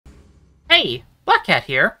Hey, Black Cat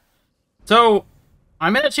here. So,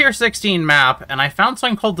 I'm in a tier 16 map, and I found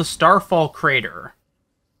something called the Starfall crater.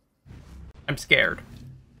 I'm scared.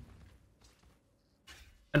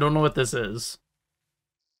 I don't know what this is.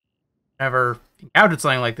 Never encountered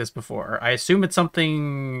something like this before. I assume it's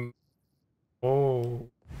something... Oh.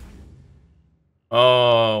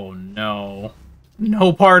 Oh, no.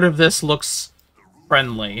 No part of this looks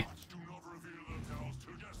friendly.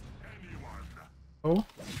 Oh.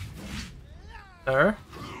 Sir?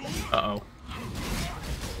 Uh-oh.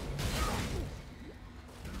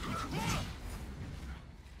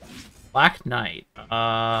 Black Knight.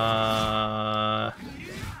 I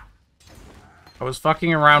was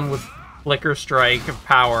fucking around with Flicker Strike of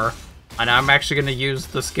power, and I'm actually going to use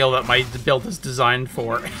the skill that my build is designed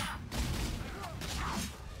for.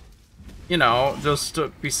 You know, just to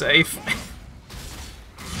be safe.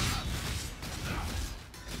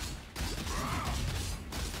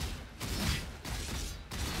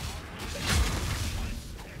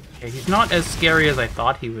 Okay, he's not as scary as I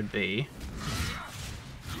thought he would be.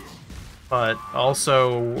 But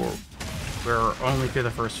also, we're only through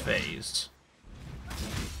the first phase.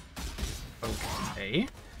 Okay.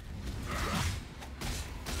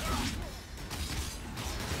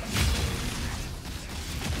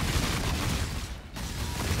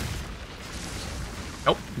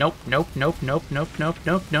 Nope, nope, nope, nope, nope, nope, nope,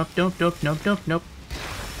 nope, nope, nope, nope, nope, nope.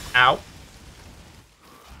 Ow.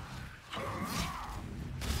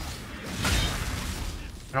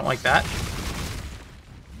 I don't like that.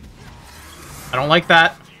 I don't like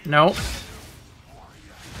that. No.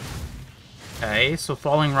 Okay, so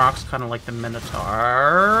falling rocks kind of like the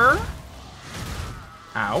Minotaur.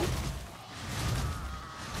 Ow.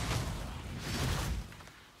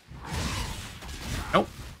 Nope.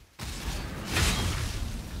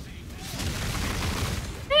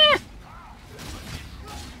 Eh.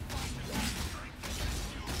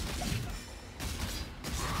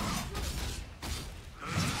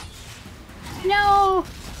 No.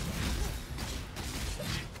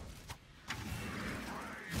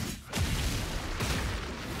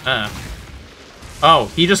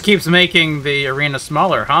 Oh, he just keeps making the arena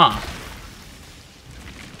smaller, huh?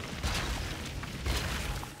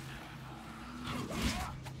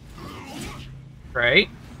 Right.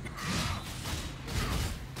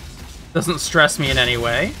 Doesn't stress me in any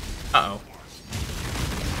way. Uh-oh.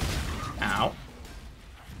 Ow.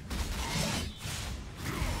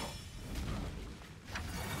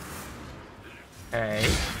 Okay.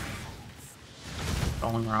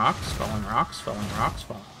 Falling rocks, falling rocks, falling rocks,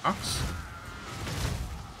 falling rocks.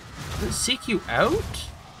 Does it seek you out?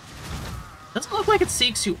 Doesn't look like it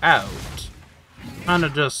seeks you out. Kinda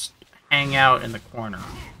just hang out in the corner.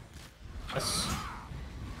 Yes.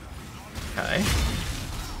 Okay.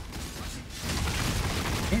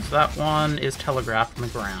 Okay, so that one is telegraphed on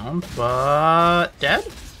the ground, but dead?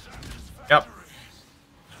 Yep.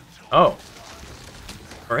 Oh.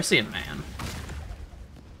 Parisian man.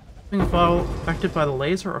 Being affected by the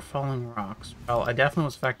laser or falling rocks? Well, I definitely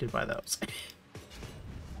was affected by those.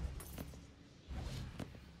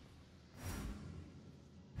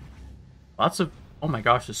 Lots of... Oh my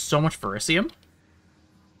gosh, there's so much Verisium.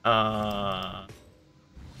 How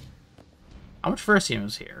much Verisium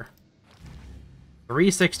is here?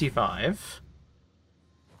 365.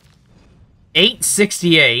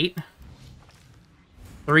 868.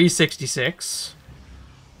 366.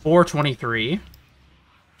 423.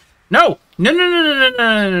 No! No, no, no, no, no,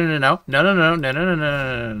 no, no, no, no, no, no, no, no, no, no,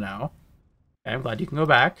 no, no, no. Okay, I'm glad you can go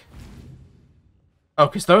back. Oh,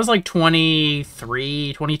 because that was like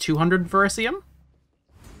 2200 Verisium?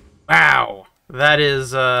 Wow. That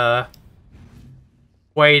is,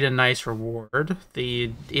 quite a nice reward.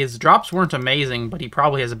 His drops weren't amazing, but he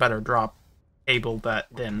probably has a better drop table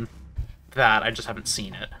than that. I just haven't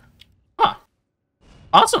seen it. Huh.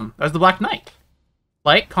 Awesome. That was the Black Knight.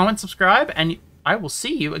 Like, comment, subscribe, and I will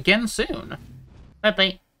see you again soon.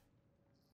 Bye-bye.